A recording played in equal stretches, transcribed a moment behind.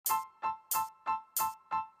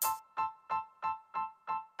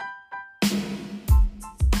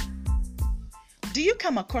Do you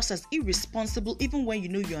come across as irresponsible even when you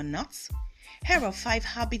know you're not? Here are 5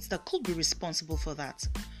 habits that could be responsible for that.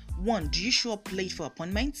 1. Do you show up late for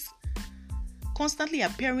appointments? Constantly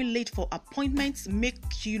appearing late for appointments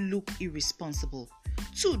make you look irresponsible.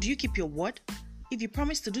 2. Do you keep your word? If you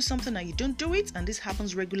promise to do something and you don't do it, and this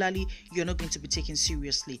happens regularly, you're not going to be taken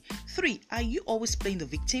seriously. 3. Are you always playing the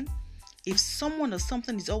victim? If someone or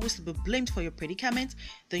something is always to be blamed for your predicament,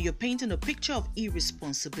 then you're painting a picture of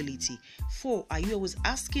irresponsibility. 4. Are you always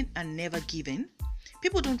asking and never giving?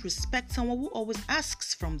 People don't respect someone who always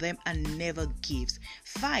asks from them and never gives.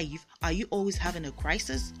 5. Are you always having a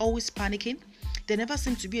crisis, always panicking? There never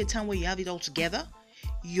seems to be a time where you have it all together.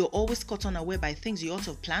 You're always caught unaware by things you ought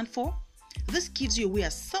to have planned for. This gives you away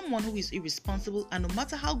as someone who is irresponsible, and no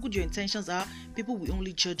matter how good your intentions are, people will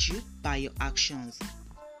only judge you by your actions.